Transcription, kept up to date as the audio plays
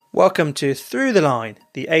Welcome to Through the Line,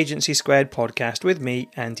 the Agency Squared podcast with me,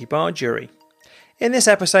 Andy Barjury. In this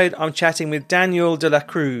episode, I'm chatting with Daniel de la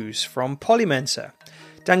Cruz from Polymensa.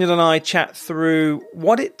 Daniel and I chat through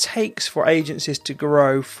what it takes for agencies to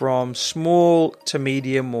grow from small to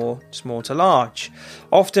medium or small to large.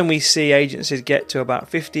 Often we see agencies get to about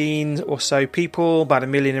 15 or so people, about $1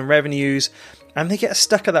 million in revenues, and they get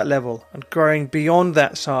stuck at that level, and growing beyond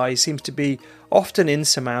that size seems to be often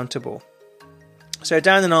insurmountable. So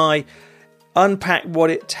Dan and I unpack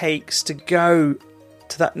what it takes to go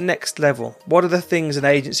to that next level. What are the things an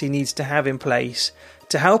agency needs to have in place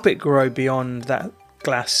to help it grow beyond that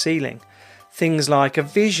glass ceiling? Things like a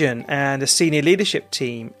vision and a senior leadership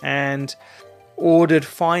team and ordered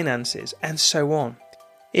finances and so on.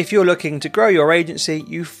 If you're looking to grow your agency,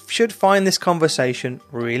 you should find this conversation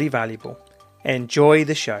really valuable. Enjoy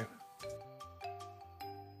the show.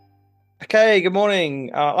 Okay, good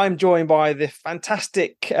morning. I'm joined by the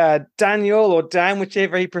fantastic Daniel, or Dan,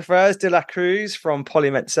 whichever he prefers, de la Cruz from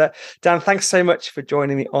Polymensa. Dan, thanks so much for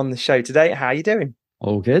joining me on the show today. How are you doing?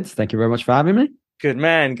 All good. Thank you very much for having me. Good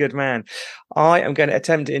man, good man. I am going to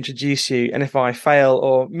attempt to introduce you, and if I fail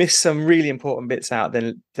or miss some really important bits out,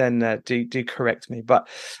 then do correct me. But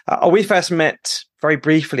we first met very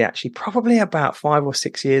briefly, actually, probably about 5 or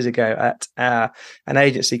 6 years ago at an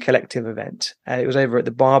agency collective event. It was over at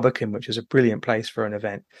the Barbican, which was a brilliant place for an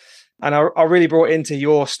event. And I really brought into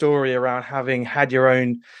your story around having had your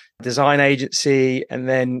own design agency, and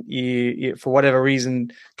then you for whatever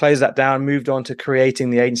reason closed that down, moved on to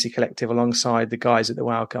creating the agency collective alongside the guys at the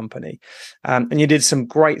Wow Company, and you did some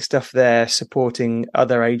great stuff there supporting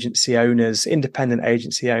other agency owners, independent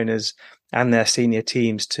agency owners, and their senior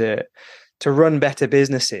teams to run better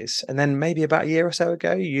businesses. And then maybe about a year or so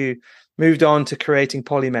ago, you moved on to creating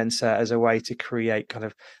Polymensa as a way to create kind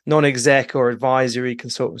of non-exec or advisory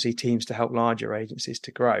consultancy teams to help larger agencies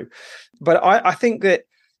to grow. But I think that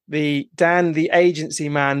the agency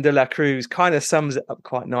man de la Cruz kind of sums it up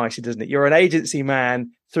quite nicely, doesn't it? You're an agency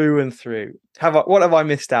man through and through. What have I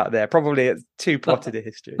missed out there? Probably it's too potted a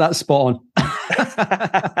history. That's spot on.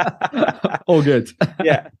 All good.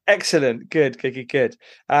 Yeah, excellent. Good.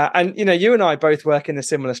 And you and I both work in a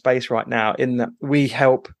similar space right now, in that we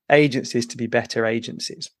help agencies to be better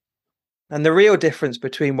agencies. And the real difference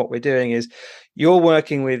between what we're doing is you're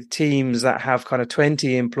working with teams that have kind of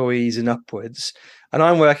 20 employees and upwards, and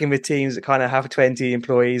I'm working with teams that kind of have 20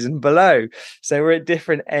 employees and below. So we're at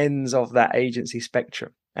different ends of that agency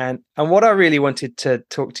spectrum. And what I really wanted to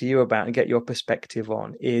talk to you about and get your perspective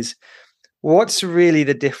on is, what's really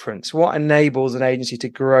the difference? What enables an agency to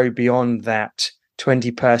grow beyond that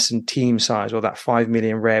 20-person team size, or that 5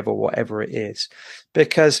 million rev, or whatever it is?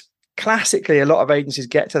 Because classically, a lot of agencies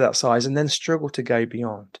get to that size and then struggle to go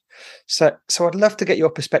beyond. So I'd love to get your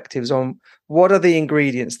perspectives on what are the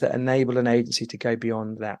ingredients that enable an agency to go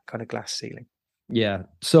beyond that kind of glass ceiling. Yeah.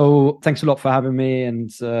 So thanks a lot for having me,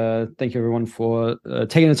 and thank you everyone for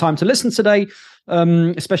taking the time to listen today.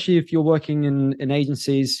 Especially if you're working in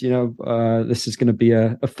agencies, this is going to be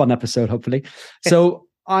a fun episode, hopefully. So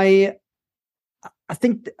I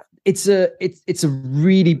think it's a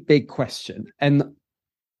really big question, and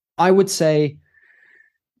I would say,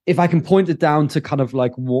 if I can point it down to kind of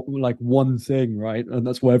like one thing, right? And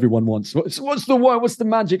that's what everyone wants. What's the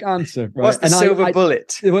magic answer, right? What's the silver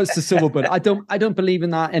bullet? What's the silver bullet? I don't believe in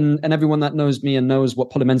that. And everyone that knows me and knows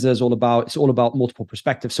what Polymensa is all about, it's all about multiple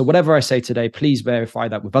perspectives. So whatever I say today, please verify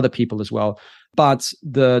that with other people as well. But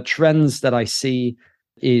the trends that I see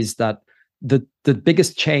is that the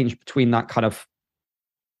biggest change between that kind of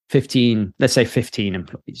 15, let's say 15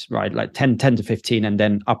 employees, right? Like 10 to 15, and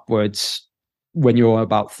then upwards when you're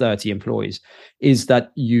about 30 employees, is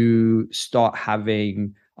that you start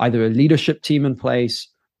having either a leadership team in place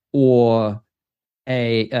or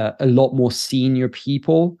a lot more senior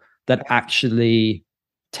people that actually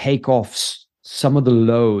take off some of the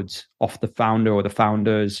loads off the founder or the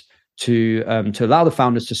founders to allow the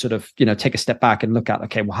founders to sort of, take a step back and look at,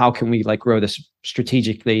 okay, well, how can we like grow this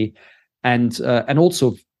strategically, and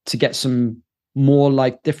also to get some more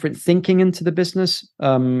like different thinking into the business.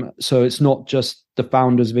 So it's not just the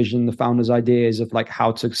founder's vision, the founder's ideas of like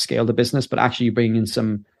how to scale the business, but actually you bring in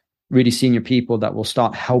some really senior people that will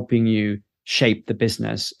start helping you shape the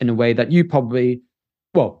business in a way that you probably,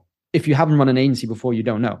 well, if you haven't run an agency before, you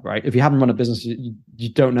don't know, right? If you haven't run a business, you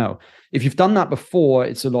don't know. If you've done that before,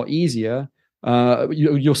 it's a lot easier.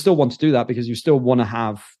 You'll still want to do that because you still want to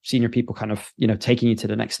have senior people kind of, taking you to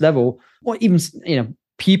the next level, or even,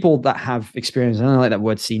 people that have experience. I don't like that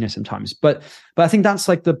word senior sometimes, but I think that's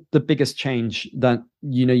like the biggest change, that,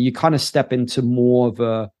 you kind of step into more of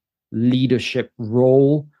a leadership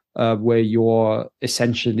role where you're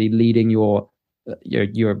essentially leading your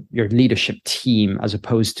leadership team, as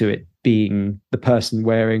opposed to it being the person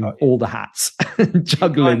wearing all the hats,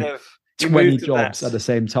 juggling 20 jobs at the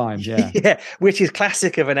same time. Yeah. Yeah, which is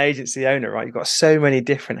classic of an agency owner, right? You've got so many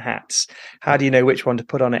different hats. How do you know which one to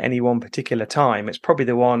put on at any one particular time? It's probably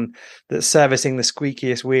the one that's servicing the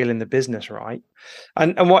squeakiest wheel in the business, right?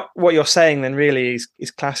 And what you're saying then really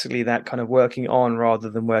is classically that kind of working on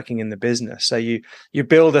rather than working in the business. So you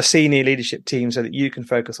build a senior leadership team so that you can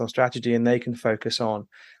focus on strategy and they can focus on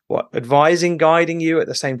advising, guiding you at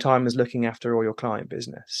the same time as looking after all your client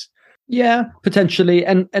business. Yeah, potentially.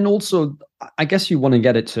 And also, I guess you want to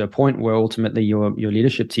get it to a point where ultimately your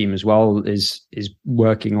leadership team as well is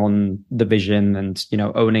working on the vision and,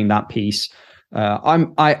 owning that piece.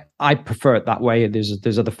 I prefer it that way.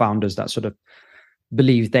 There's other founders that sort of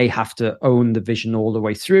believe they have to own the vision all the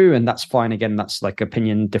way through, and that's fine. Again, that's like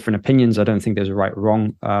different opinions. I don't think there's a right or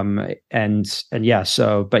wrong. That's kind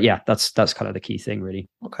of the key thing, really.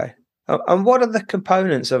 Okay. And what are the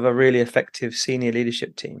components of a really effective senior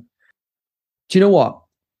leadership team? Do you know what?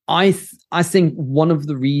 I think one of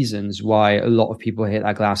the reasons why a lot of people hit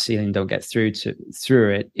that glass ceiling, don't get through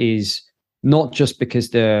it, is not just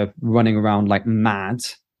because they're running around like mad,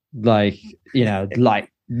 like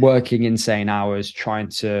working insane hours, trying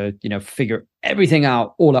to figure everything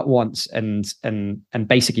out all at once, and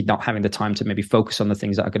basically not having the time to maybe focus on the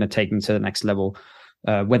things that are going to take them to the next level.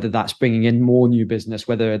 Whether that's bringing in more new business,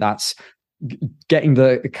 whether that's getting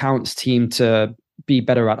the accounts team to be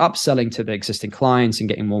better at upselling to the existing clients and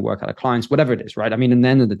getting more work out of clients, whatever it is, right? I mean, in the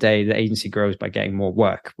end of the day, the agency grows by getting more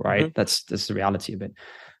work, right? Mm-hmm. That's the reality of it.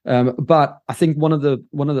 But I think one of the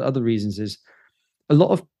other reasons is a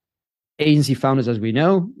lot of agency founders, as we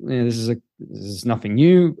know, this is nothing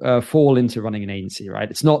new, fall into running an agency,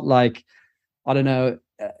 right? It's not like, I don't know,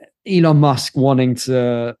 Elon Musk wanting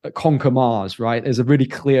to conquer Mars, right? There's a really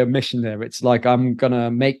clear mission there. It's like, I'm going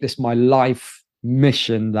to make this my life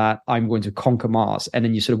mission that I'm going to conquer Mars, and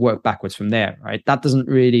then you sort of work backwards from there, right? That doesn't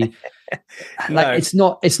really no. It's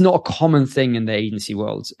not a common thing in the agency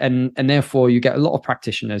world, and therefore you get a lot of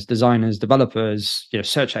practitioners, designers, developers,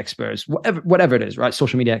 search experts, whatever it is, right?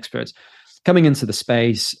 Social media experts coming into the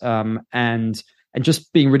space, and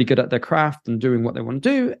just being really good at their craft and doing what they want to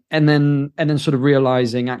do, and then sort of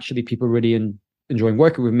realizing actually people really enjoying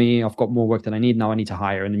working with me. I've got more work than I need now. I need to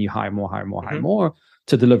hire, and then you hire more, mm-hmm. hire more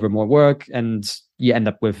to deliver more work, and you end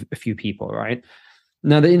up with a few people, right?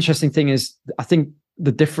 Now, the interesting thing is, I think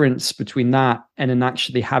the difference between that and then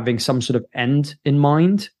actually having some sort of end in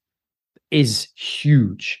mind is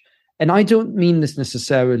huge. And I don't mean this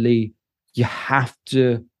necessarily, you have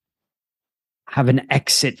to have an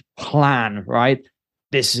exit plan, right?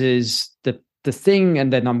 This is the thing,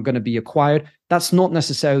 and then I'm going to be acquired. That's not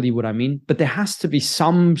necessarily what I mean, but there has to be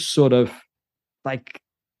some sort of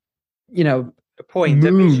point,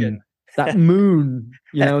 moon, vision. that moon,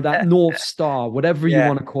 that North Star, whatever you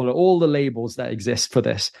want to call it, all the labels that exist for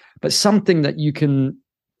this, but something that you can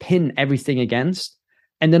pin everything against,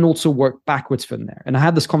 and then also work backwards from there. And I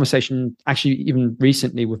had this conversation actually even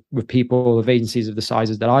recently with people of agencies of the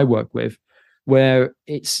sizes that I work with, where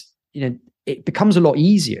it's, it becomes a lot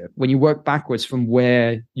easier when you work backwards from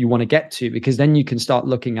where you want to get to, because then you can start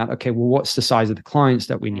looking at, okay, well, what's the size of the clients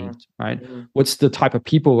that we need, right? Mm-hmm. What's the type of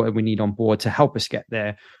people that we need on board to help us get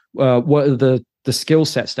there? What are the skill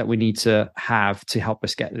sets that we need to have to help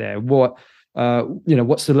us get there? What's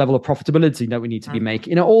the level of profitability that we need to be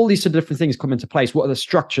making? All these sort of different things come into place. What are the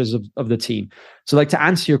structures of the team? So, to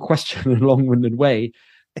answer your question in a long-winded way,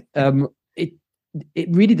 it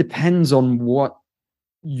really depends on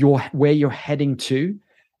where you're heading to,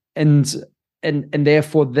 and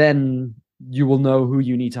therefore then you will know who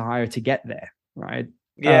you need to hire to get there, right?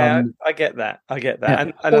 Yeah, I get that. Yeah.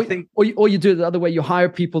 And I think, or you do it the other way. You hire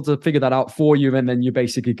people to figure that out for you, and then you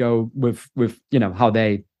basically go with how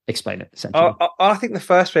they explain it. Essentially, I think the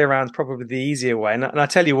first way around is probably the easier way, and I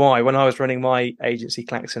tell you why. When I was running my agency,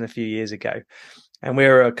 Klaxon, a few years ago, and we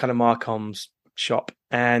were a kind of Marcoms shop,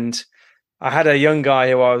 and I had a young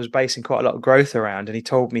guy who I was basing quite a lot of growth around, and he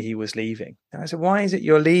told me he was leaving. And I said, "Why is it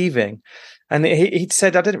you're leaving?" And he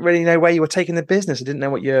said, "I didn't really know where you were taking the business. I didn't know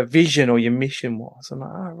what your vision or your mission was." I'm like,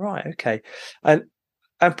 "Oh, right, okay." And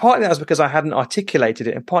partly that was because I hadn't articulated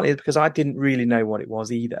it, and partly it's because I didn't really know what it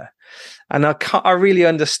was either. And I really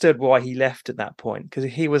understood why he left at that point, because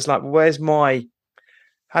he was like,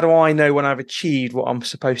 how do I know when I've achieved what I'm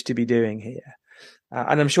supposed to be doing here?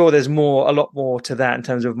 And I'm sure there's a lot more to that in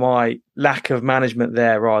terms of my lack of management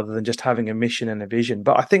there, rather than just having a mission and a vision.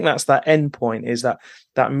 But I think that's that end point, is that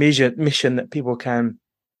mission that people can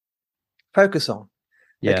focus on.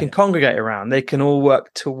 They can congregate around. They can all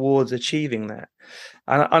work towards achieving that.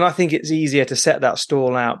 And I think it's easier to set that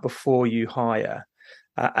stall out before you hire.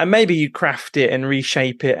 And maybe you craft it and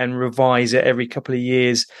reshape it and revise it every couple of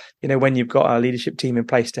years, when you've got a leadership team in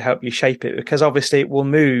place to help you shape it, because obviously it will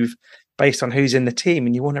move based on who's in the team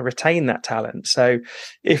and you want to retain that talent. So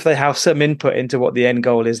if they have some input into what the end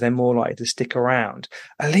goal is, they're more likely to stick around.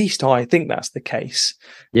 At least I think that's the case.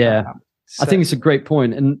 Yeah. I think it's a great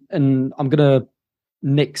point. And I'm going to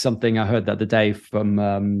nick something I heard the other day from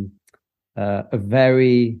a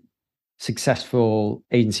very successful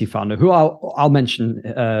agency founder who I'll mention,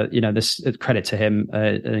 this credit to him,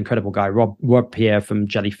 an incredible guy, Rob Pierre from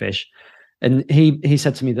Jellyfish. And he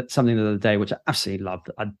said to me that something the other day, which I absolutely loved.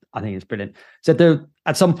 I think it's brilliant. Said there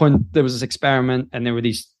at some point there was this experiment, and there were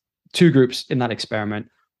these two groups in that experiment.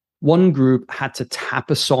 One group had to tap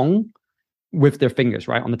a song with their fingers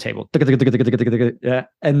right on the table, yeah,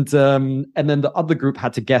 and then the other group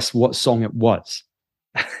had to guess what song it was.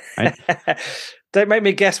 Right? Don't make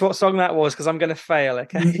me guess what song that was, because I'm going to fail.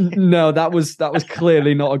 Okay. No, that was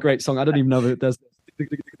clearly not a great song. I don't even know if there's.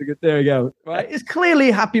 There you go. Right, it's clearly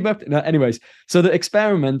Happy Birthday. No, anyways, so the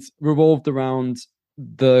experiment revolved around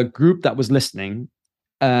the group that was listening.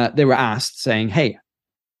 They were asked, saying, "Hey,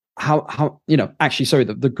 how actually, sorry,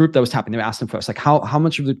 the group that was tapping, they were asked them first, like, how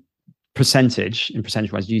much of the percentage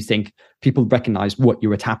wise do you think people recognize what you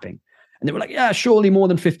were tapping?" And they were like, "Yeah, surely more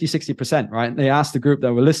than 50-60%, right?" And they asked the group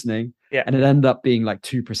that were listening, and it ended up being like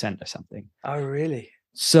 2% or something. Oh, really?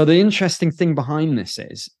 So the interesting thing behind this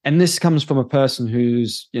is, and this comes from a person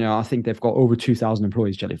who's, I think they've got over 2,000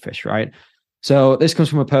 employees, Jellyfish, right? So this comes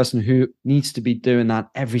from a person who needs to be doing that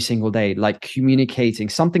every single day, like communicating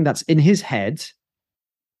something that's in his head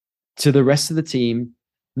to the rest of the team,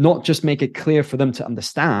 not just make it clear for them to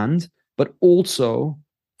understand, but also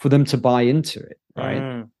for them to buy into it,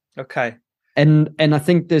 right? Okay. And I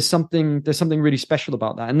think there's something really special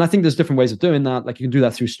about that. And I think there's different ways of doing that. Like you can do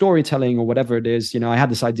that through storytelling or whatever it is. I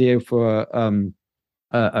had this idea for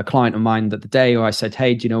a client of mine the other day where I said,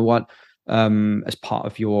 "Hey, do you know what? As part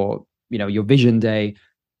of your vision day,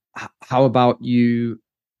 how about you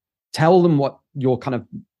tell them what your kind of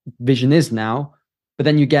vision is now, but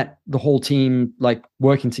then you get the whole team like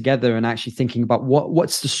working together and actually thinking about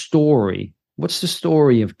what's the story? What's the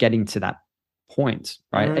story of getting to that point,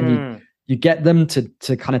 right?" And you get them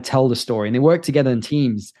to kind of tell the story, and they work together in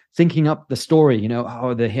teams, thinking up the story,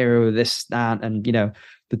 the hero, this, that, and,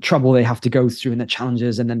 the trouble they have to go through and the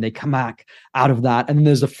challenges. And then they come back out of that. And then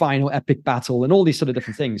there's a final epic battle and all these sort of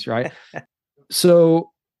different things, right?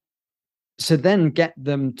 So then get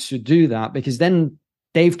them to do that, because then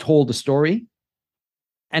they've told the story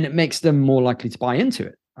and it makes them more likely to buy into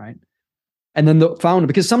it, right? And then the founder,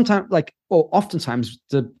 because sometimes, oftentimes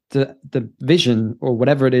the vision or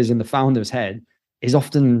whatever it is in the founder's head is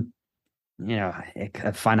often,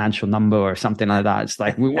 a financial number or something like that. It's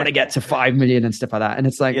like, we want to get to 5 million and stuff like that. And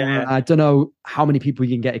it's like, I don't know how many people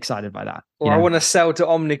you can get excited by that. Or I want to sell to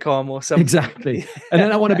Omnicom or something. Exactly. And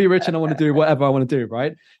then I want to be rich and I want to do whatever I want to do,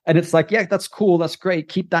 right? And it's like, yeah, that's cool. That's great.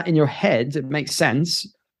 Keep that in your head. It makes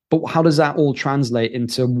sense. But how does that all translate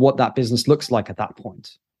into what that business looks like at that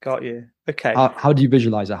point? Got you. Okay. How do you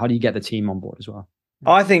visualize that? How do you get the team on board as well?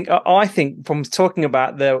 I think from talking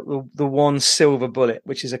about the one silver bullet,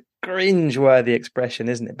 which is a cringe-worthy expression,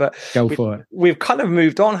 isn't it? But go for it. We've kind of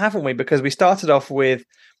moved on, haven't we? Because we started off with,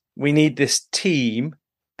 we need this team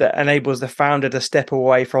that enables the founder to step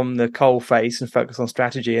away from the coal face and focus on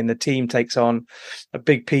strategy, and the team takes on a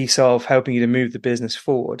big piece of helping you to move the business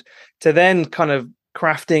forward, to then kind of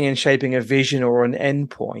crafting and shaping a vision or an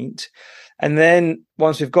endpoint. And then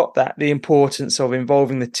once we've got that, the importance of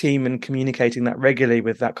involving the team and communicating that regularly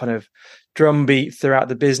with that kind of drumbeat throughout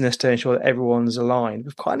the business to ensure that everyone's aligned.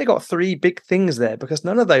 We've kind of got three big things there, because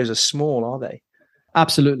none of those are small, are they?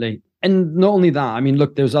 Absolutely. And not only that, I mean,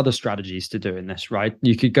 look, there's other strategies to doing this, right?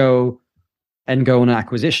 You could go on an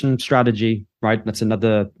acquisition strategy, right? That's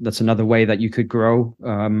another way that you could grow.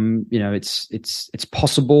 It's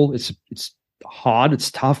possible. It's hard,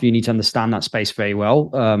 it's tough. You need to understand that space very well,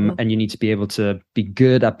 and you need to be able to be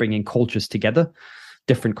good at bringing cultures together,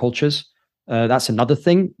 different cultures. That's another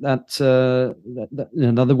thing that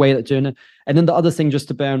another way of doing it. And then the other thing just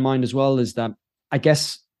to bear in mind as well is that, I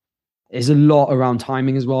guess, is a lot around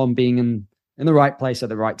timing as well, and being in the right place at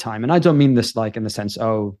the right time. And I don't mean this like in the sense,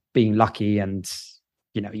 being lucky and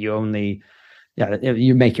you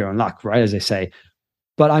make your own luck, right, as they say.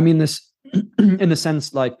 But I mean this in the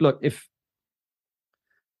sense, like, look, if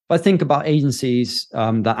I think about agencies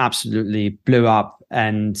that absolutely blew up,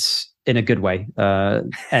 and in a good way,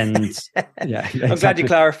 and yeah, exactly. I'm glad you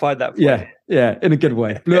clarified that point. Yeah, in a good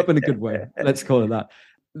way, blew up in a good way. Let's call it that.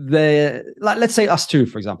 let's say Us2,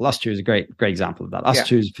 for example. Us2 is a great example of that.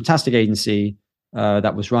 Us2 is a fantastic agency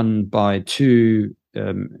that was run by two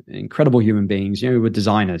incredible human beings, who were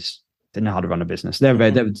designers, didn't know how to run a business. They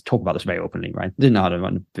would talk about this very openly, right? Didn't know how to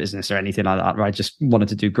run a business or anything like that, right? Just wanted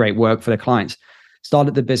to do great work for their clients.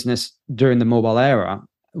 Started the business during the mobile era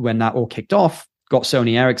when that all kicked off, got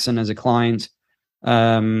Sony Ericsson as a client.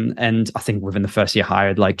 And I think within the first year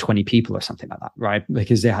hired like 20 people or something like that, right?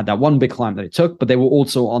 Because they had that one big client that it took, but they were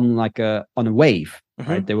also on a wave,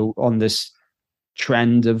 right? They were on this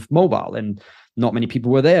trend of mobile, and not many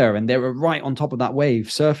people were there, and they were right on top of that wave,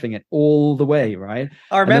 surfing it all the way, right?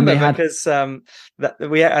 I remember because that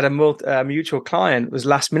we had a mutual client, was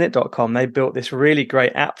lastminute.com. They built this really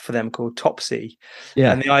great app for them called Topsy.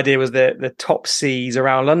 Yeah. And the idea was that the top C's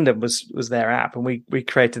around London was their app, and we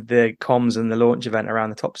created the comms and the launch event around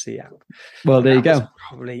the Topsy app. Well, there you go.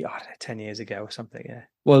 Probably, I don't know, 10 years ago or something, yeah.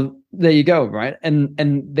 Well, there you go, right? And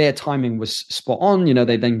their timing was spot on.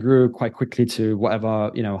 They then grew quite quickly to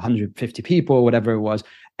whatever, 150 people, whatever it was.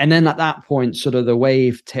 And then at that point, sort of the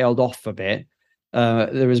wave tailed off a bit.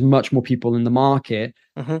 There was much more people in the market.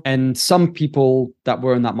 And some people that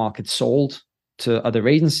were in that market sold to other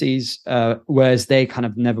agencies, whereas they kind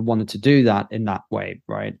of never wanted to do that in that way,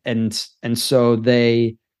 right? And so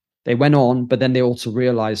they went on, but then they also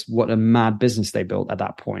realized what a mad business they built at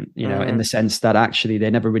that point, in the sense that actually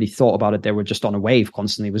they never really thought about it. They were just on a wave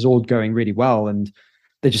constantly. It was all going really well, and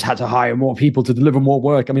they just had to hire more people to deliver more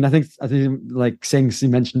work. I mean, I think like Singh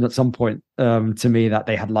mentioned at some point to me that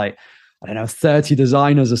they had like, I don't know, 30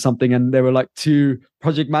 designers or something, and there were like 2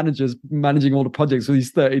 project managers managing all the projects for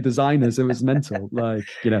these 30 designers. It was mental. Like,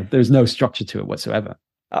 there's no structure to it whatsoever.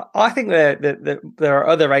 I think that there are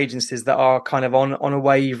other agencies that are kind of on a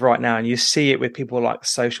wave right now, and you see it with people like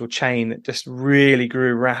Social Chain that just really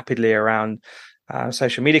grew rapidly around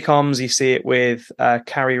social media comms. You see it with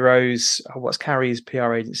Carrie Rose. What's Carrie's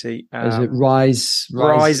PR agency? Is it Rise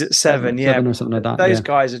at 7? Yeah, 7 or something like that. Those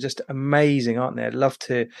guys are just amazing, aren't they? I'd love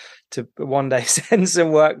to one day send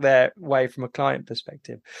some work their way from a client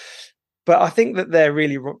perspective. But I think that they're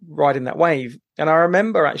really riding that wave. And I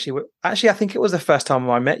remember actually, I think it was the first time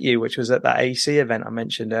I met you, which was at that AC event I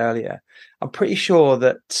mentioned earlier. I'm pretty sure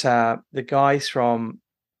that the guys from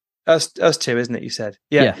Us2, isn't it? You said,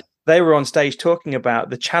 yeah. They were on stage talking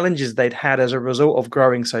about the challenges they'd had as a result of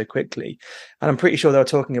growing so quickly. And I'm pretty sure they were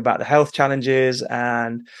talking about the health challenges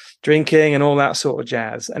and drinking and all that sort of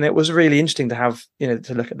jazz. And it was really interesting to have,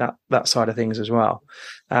 to look at that side of things as well.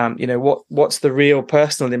 What's the real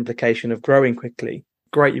personal implication of growing quickly?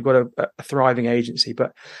 Great, you've got a thriving agency,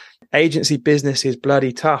 but agency business is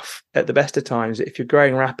bloody tough at the best of times. If you're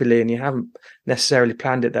growing rapidly and you haven't necessarily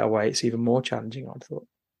planned it that way, it's even more challenging, I thought.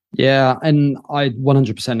 Yeah, and I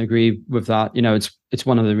 100% agree with that. It's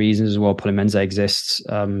one of the reasons as well Polymensa exists.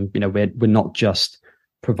 We're not just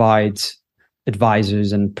provide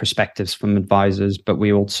advisors and perspectives from advisors, but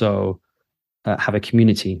we also have a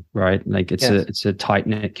community, right? Like it's a tight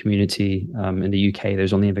knit community. In the UK,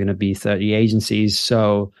 there's only ever going to be 30 agencies,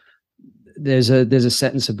 so there's a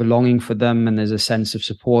sense of belonging for them, and there's a sense of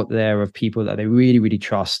support there of people that they really, really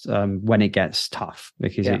trust when it gets tough,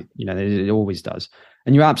 because it always does.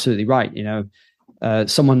 And you're absolutely right.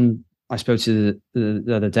 Someone I spoke to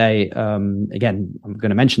the other day, again, I'm going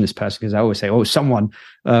to mention this person because I always say, someone,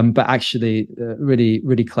 but actually a really,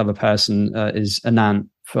 really clever person is Anant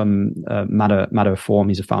from Matter of Form.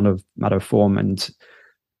 He's a founder of Matter of Form, and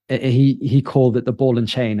he called it the ball and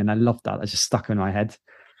chain. And I loved that. It just stuck in my head.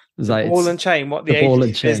 It was like, ball and chain, what the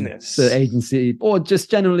agency business? The agency, or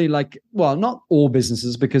just generally not all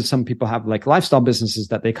businesses, because some people have like lifestyle businesses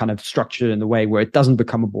that they kind of structure in the way where it doesn't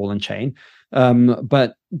become a ball and chain.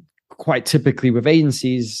 But quite typically with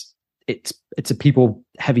agencies, it's a people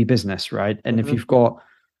heavy business, right? And if you've got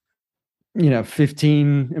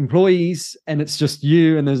 15 employees and it's just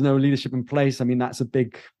you and there's no leadership in place, I mean, that's a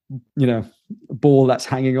big ball that's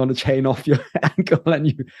hanging on a chain off your ankle, and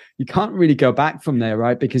you can't really go back from there,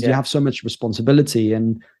 right? Because you have so much responsibility,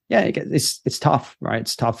 and it's tough, right?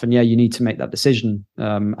 It's tough, and you need to make that decision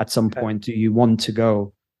at some point. Do you want to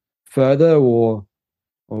go further or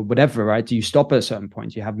whatever, right? Do you stop at a certain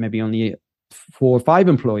point? You have maybe only 4 or 5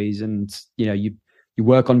 employees, and you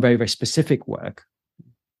work on very, very specific work.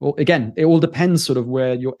 Well, again, it all depends sort of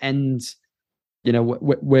where your end,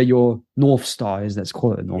 where your North Star is. Let's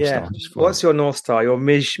call it a North Star. What's your North Star, your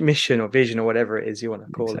mission or vision or whatever it is you want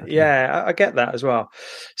to call it? Yeah, I get that as well.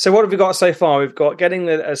 So what have we got so far? We've got getting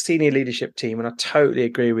a senior leadership team, and I totally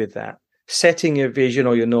agree with that. Setting your vision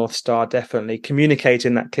or your North Star, definitely.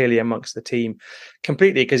 Communicating that clearly amongst the team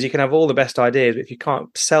completely, because you can have all the best ideas, but if you can't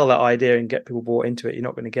sell that idea and get people bought into it, you're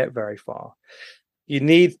not going to get very far. You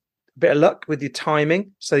need a bit of luck with your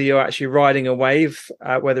timing, so you're actually riding a wave,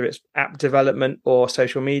 whether it's app development or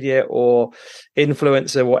social media or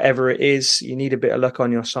influencer, whatever it is. You need a bit of luck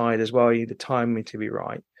on your side as well. You need the timing to be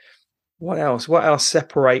right. What else? What else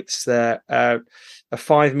separates a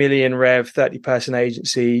 5 million rev 30-person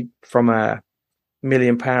agency from a £1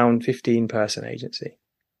 million 15-person agency?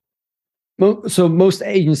 So most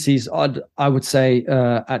agencies, I would say,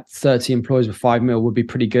 at 30 employees with 5 mil would be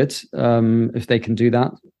pretty good, if they can do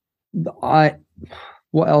that.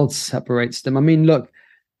 What else separates them? I mean, look,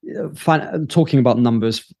 talking about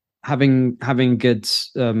numbers, having good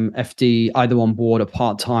FD either on board or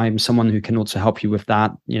part-time, someone who can also help you with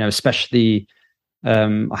that, especially.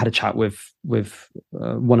 I had a chat with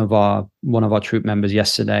one of our troop members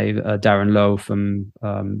yesterday, Darren Lowe from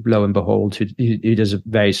Lo and Behold, who does a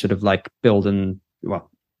very sort of like build and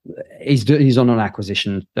he's on an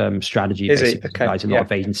acquisition strategy. Is basically, he? Okay. Guides a lot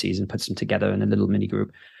of agencies and puts them together in a little mini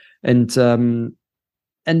group, and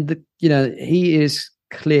he is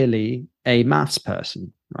clearly a maths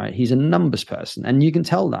person, right? He's a numbers person, and you can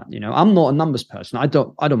tell that. I'm not a numbers person. I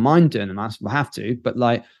don't mind doing the maths if I have to, but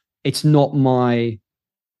like, it's not my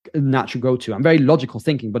natural go-to. I'm very logical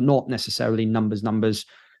thinking, but not necessarily numbers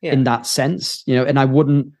in that sense, and I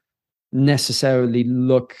wouldn't necessarily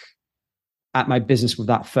look at my business with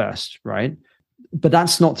that first, right? But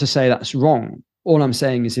that's not to say that's wrong. All I'm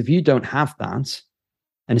saying is if you don't have that,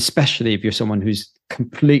 and especially if you're someone who's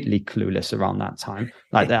completely clueless around that time,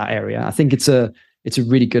 like that area, I think it's a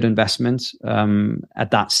really good investment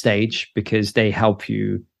at that stage, because they help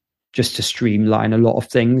you just to streamline a lot of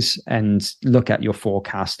things and look at your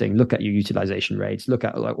forecasting, look at your utilization rates, look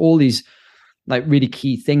at like all these like really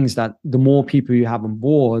key things that the more people you have on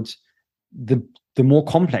board, the more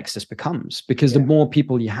complex this becomes, because the more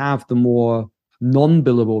people you have, the more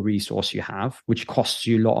non-billable resource you have, which costs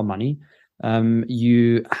you a lot of money.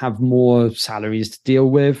 You have more salaries to deal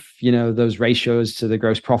with. Those ratios to the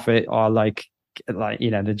gross profit are like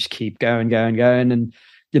they just keep going. And,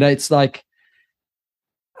 it's like,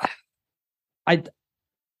 I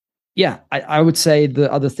would say the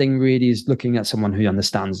other thing really is looking at someone who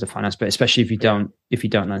understands the finance, but especially if you don't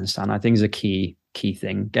understand, I think is a key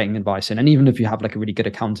thing, getting advice in. And even if you have like a really good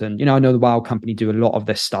accountant, I know the Wow company do a lot of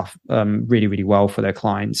this stuff really, really well for their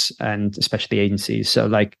clients, and especially agencies. So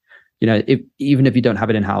like, even if you don't have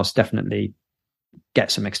it in-house, definitely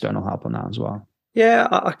get some external help on that as well. Yeah,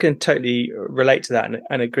 I can totally relate to that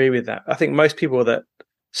and agree with that. I think most people that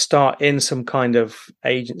start in some kind of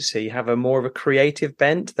agency have a more of a creative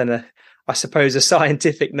bent than I suppose a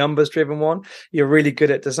scientific numbers driven one. You're really good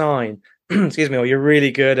at design, excuse me, or you're really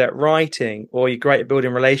good at writing, or you're great at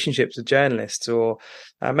building relationships with journalists, or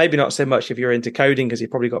maybe not so much if you're into coding, because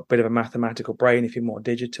you've probably got a bit of a mathematical brain if you're more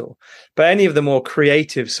digital. But any of the more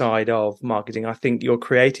creative side of marketing, I think your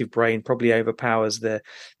creative brain probably overpowers the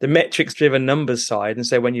metrics driven numbers side. And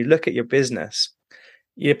so when you look at your business,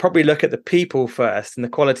 you probably look at the people first and the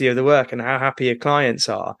quality of the work and how happy your clients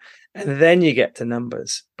are, and then you get to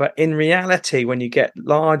numbers. But in reality, when you get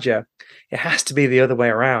larger, it has to be the other way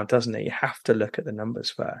around, doesn't it? You have to look at the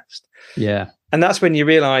numbers first. Yeah. And that's when you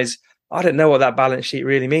realize, I don't know what that balance sheet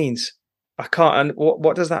really means. I can't. And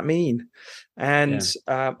what does that mean? And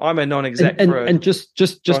I'm a non-exec. And just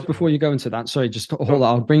before you go into that, sorry, just hold on.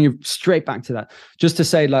 I'll bring you straight back to that. Just to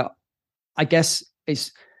say, like, I guess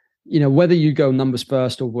it's, whether you go numbers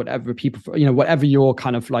first or whatever people, whatever your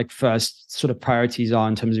kind of like first sort of priorities are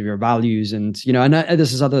in terms of your values. And, and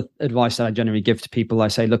this is other advice that I generally give to people. I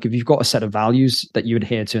say, look, if you've got a set of values that you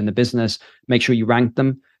adhere to in the business, make sure you rank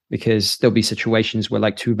them, because there'll be situations where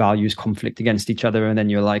like two values conflict against each other. And then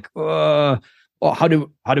you're like, how do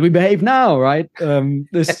we behave now? Right.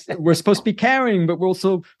 We're supposed to be caring, but we're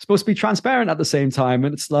also supposed to be transparent at the same time.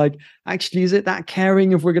 And it's like, actually, is it that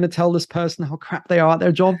caring if we're going to tell this person how crap they are at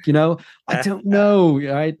their job? I don't know.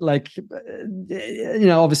 Right. Like,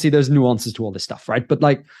 obviously there's nuances to all this stuff. Right. But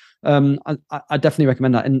like, I definitely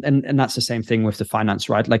recommend that. And that's the same thing with the finance,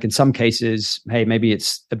 right? Like in some cases, hey, maybe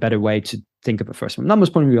it's a better way to think of it first from numbers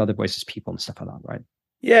point of view, other ways is people and stuff like that. Right.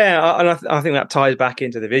 Yeah, and I think that ties back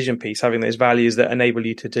into the vision piece. Having those values that enable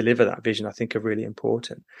you to deliver that vision, I think, are really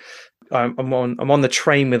important. I'm on the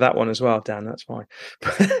train with that one as well, Dan. That's why.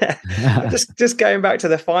 just going back to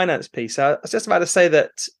the finance piece, I was just about to say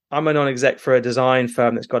that I'm a non-exec for a design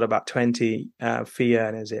firm that's got about 20 fee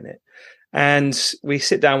earners in it, And we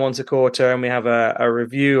sit down once a quarter and we have a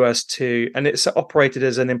review as to, and it's operated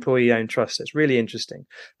as an employee-owned trust. It's really interesting.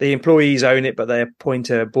 The employees own it, but they appoint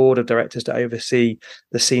a board of directors to oversee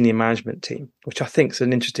the senior management team, which I think is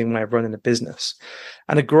an interesting way of running a business.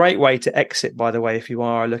 And a great way to exit, by the way, if you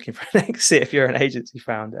are looking for an exit, if you're an agency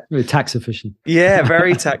founder. Really tax efficient. Yeah,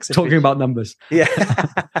 very tax efficient. Talking about numbers. Yeah.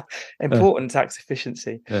 Important tax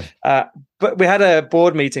efficiency. Yeah. But we had a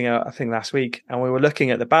board meeting, I think, last week, and we were looking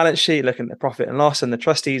at the balance sheet, looking at the profit and loss, and the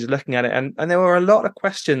trustees were looking at it. And there were a lot of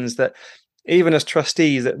questions that, even as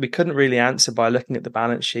trustees, that we couldn't really answer by looking at the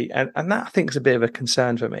balance sheet. And that, I think, is a bit of a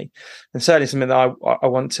concern for me. And certainly something that I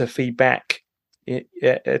want to feed back to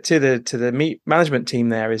the management team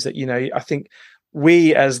there is that, I think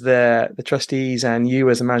we as the trustees and you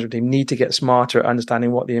as the management team need to get smarter at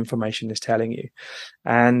understanding what the information is telling you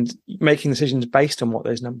and making decisions based on what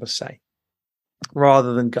those numbers say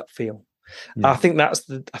rather than gut feel. Yeah. I think that's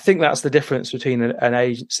the difference between an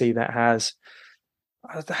agency that has,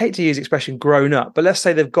 I hate to use the expression grown up, but let's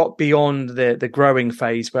say they've got beyond the growing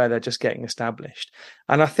phase where they're just getting established.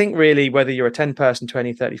 And I think really, whether you're a 10 person,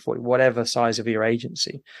 20, 30, 40, whatever size of your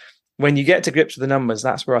agency, when you get to grips with the numbers,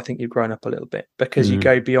 that's where I think you've grown up a little bit, because you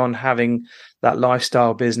go beyond having that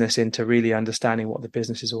lifestyle business into really understanding what the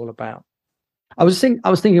business is all about. I was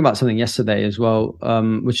thinking about something yesterday as well,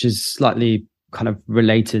 which is slightly kind of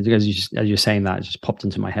related, because as you're saying that, it just popped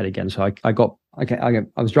into my head again. So I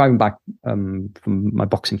was driving back from my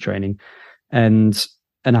boxing training, and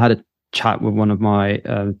I had a chat with one of my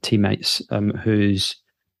teammates who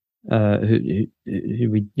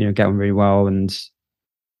we get on really well, and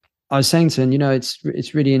I was saying to him,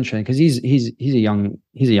 it's really interesting because he's a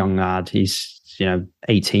young lad. He's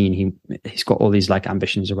 18. He's got all these like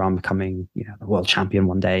ambitions around becoming a world champion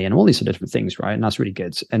one day and all these sort of different things, right? And that's really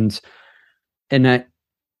good. And I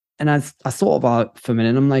thought about it for a minute,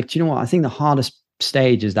 and I'm like, do you know what? I think the hardest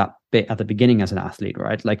stage is that bit at the beginning as an athlete,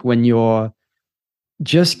 right? Like when you're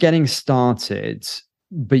just getting started,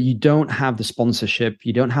 but you don't have the sponsorship,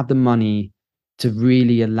 you don't have the money to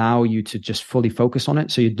really allow you to just fully focus on it.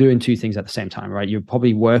 So you're doing two things at the same time, right? You're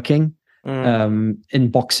probably working. In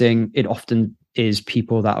boxing, it often is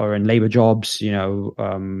people that are in labor jobs,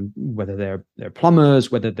 whether they're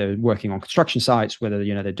plumbers, whether they're working on construction sites, whether,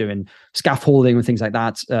 they're doing scaffolding and things like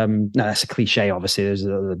that. No, that's a cliche. Obviously, there's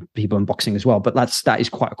other people in boxing as well, but that is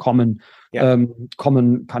quite a common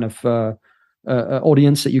kind of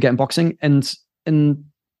audience that you get in boxing. And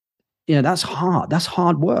that's hard. That's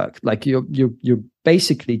hard work. Like you're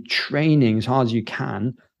basically training as hard as you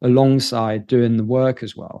can alongside doing the work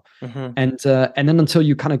as well. And then until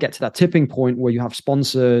you kind of get to that tipping point where you have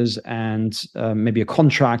sponsors and maybe a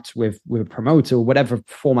contract with a promoter or whatever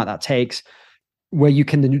format that takes, where you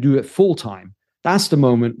can then do it full time. That's the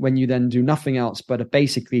moment when you then do nothing else but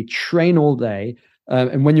basically train all day.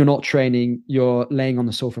 And when you're not training, you're laying on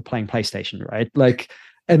the sofa playing PlayStation, right? Like,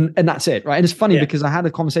 and that's it, right? And it's funny because I had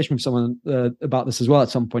a conversation with someone about this as well at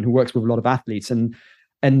some point, who works with a lot of athletes, and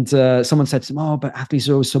someone said to him, "Oh, but athletes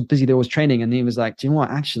are always so busy; they're always training." And he was like, "Do you know what?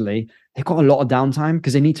 Actually, they've got a lot of downtime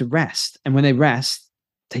because they need to rest. And when they rest,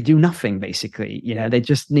 they do nothing. Basically, they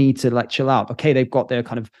just need to like chill out. Okay, they've got their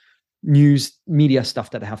kind of news media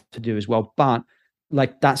stuff that they have to do as well, but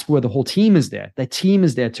like that's where the whole team is there. Their team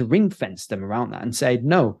is there to ring fence them around that and say,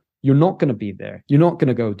 no, you're not going to be there. You're not going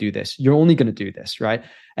to go do this. You're only going to do this, right?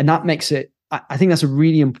 And that makes it. I think that's a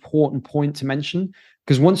really important point to mention.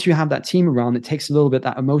 Because once you have that team around, it takes a little bit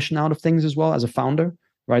that emotion out of things as well as a founder,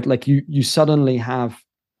 right? Like you suddenly have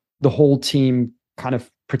the whole team kind of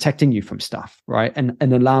protecting you from stuff, right? And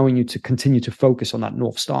allowing you to continue to focus on that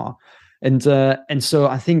North Star. And so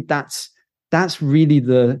I think that's really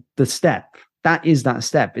the step. That is that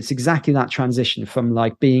step. It's exactly that transition from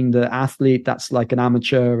like being the athlete that's like an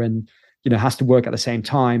amateur and has to work at the same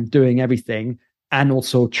time, doing everything and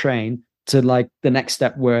also train, to like the next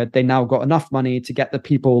step where they now got enough money to get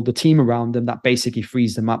the team around them that basically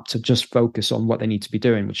frees them up to just focus on what they need to be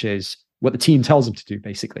doing, which is what the team tells them to do,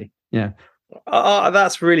 basically. Yeah.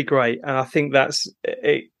 That's really great. And I think that's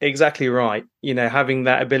exactly right. Having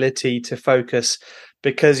that ability to focus,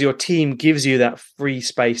 because your team gives you that free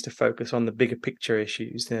space to focus on the bigger picture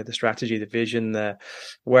issues, the strategy, the vision,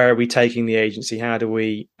 where are we taking the agency? How do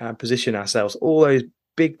we position ourselves? All those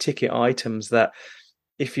big ticket items that,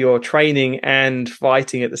 if you're training and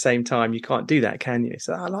fighting at the same time, you can't do that, can you?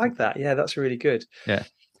 So I like that. Yeah, that's really good. Yeah.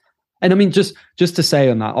 And I mean, just to say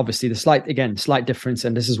on that, obviously the slight difference,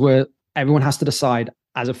 and this is where everyone has to decide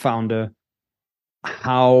as a founder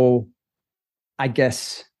how, I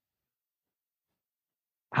guess,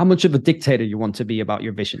 how much of a dictator you want to be about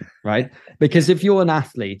your vision, right? Because if you're an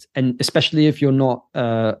athlete, and especially if you're not,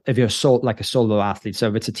 if you're like a solo athlete, so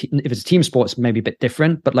if it's a team sport, it's maybe a bit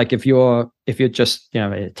different. But like if you're just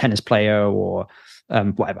a tennis player or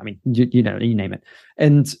whatever, I mean, you name it.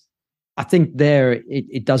 And I think there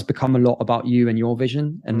it does become a lot about you and your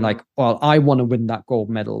vision, and like, well, I want to win that gold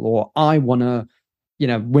medal, or I want to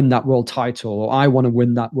win that world title, or I want to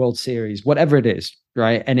win that World Series, whatever it is,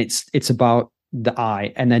 right? And it's about the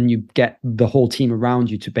I, and then you get the whole team around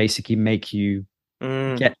you to basically make you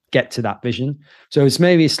get to that vision. So it's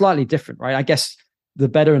maybe slightly different, right? I guess the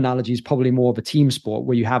better analogy is probably more of a team sport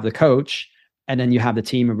where you have the coach and then you have the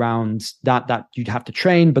team around that you'd have to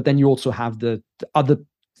train, but then you also have the other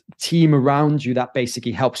team around you that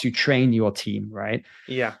basically helps you train your team, right?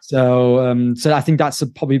 Yeah. So I think that's a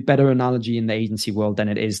probably better analogy in the agency world than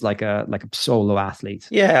it is like a solo athlete.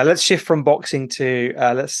 Yeah, let's shift from boxing to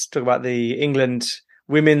let's talk about the England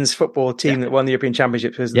women's football team that won the European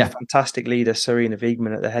Championships. With the fantastic leader Sarina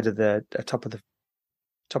Wiegman at the head of the top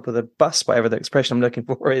of the bus, whatever the expression I'm looking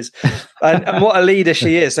for is, and what a leader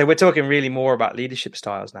she is. So we're talking really more about leadership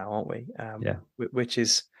styles now, aren't we? Which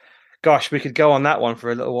is. Gosh, we could go on that one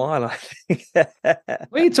for a little while, I think.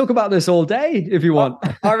 We can talk about this all day if you want.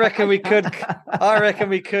 I reckon we could. I reckon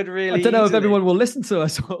we could really. I don't know if everyone will listen to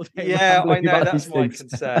us all day. Yeah, I know. That's my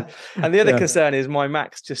concern. And the other concern is my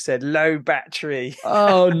Max just said low battery.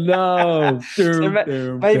 Oh, no.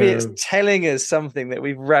 Maybe it's telling us something that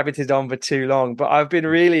we've rabbited on for too long. But I've been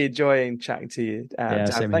really enjoying chatting to you.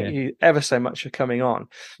 Dan. Thank you ever so much for coming on.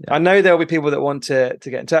 Yeah. I know there'll be people that want to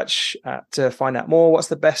get in touch to find out more. What's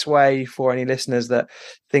the best way for any listeners that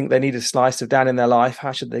think they need a slice of Dan in their life?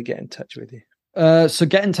 How should they get in touch with you? So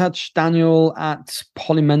get in touch, Daniel at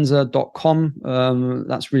polymensa.com.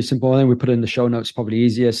 That's really simple. I think we put it in the show notes, probably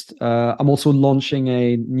easiest. I'm also launching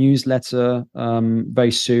a newsletter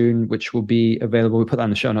very soon, which will be available. We put that in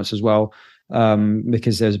the show notes as well.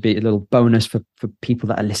 Because there's a little bonus for people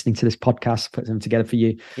that are listening to this podcast, put them together for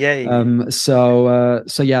you. Yeah. So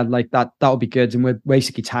yeah, like that'll be good. And we're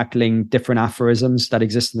basically tackling different aphorisms that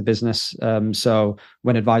exist in the business. So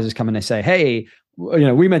when advisors come in, they say, hey,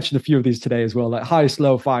 we mentioned a few of these today as well, like high,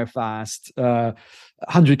 slow, fire, fast,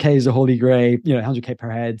 100K is a holy grail, 100K per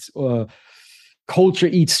head, or culture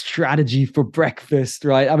eats strategy for breakfast,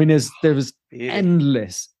 right? I mean, there's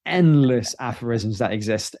endless aphorisms that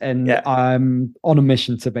exist, and I'm on a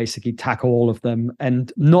mission to basically tackle all of them,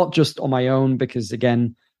 and not just on my own, because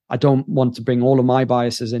again, I don't want to bring all of my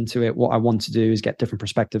biases into it. What I want to do is get different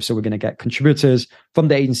perspectives. So we're going to get contributors from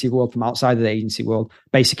the agency world, from outside of the agency world,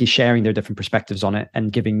 basically sharing their different perspectives on it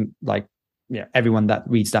and giving everyone that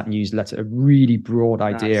reads that newsletter a really broad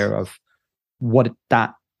idea of what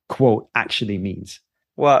that quote actually means.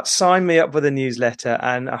 Well, sign me up with a newsletter,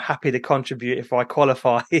 and I'm happy to contribute if I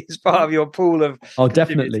qualify as part of your pool of. Oh,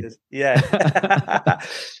 definitely. Yeah.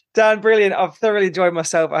 Dan, brilliant. I've thoroughly enjoyed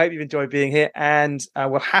myself. I hope you've enjoyed being here, and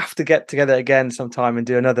we'll have to get together again sometime and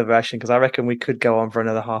do another version, because I reckon we could go on for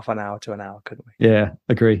another half an hour to an hour, couldn't we? Yeah,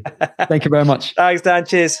 agree. Thank you very much. Thanks, Dan.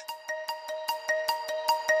 Cheers.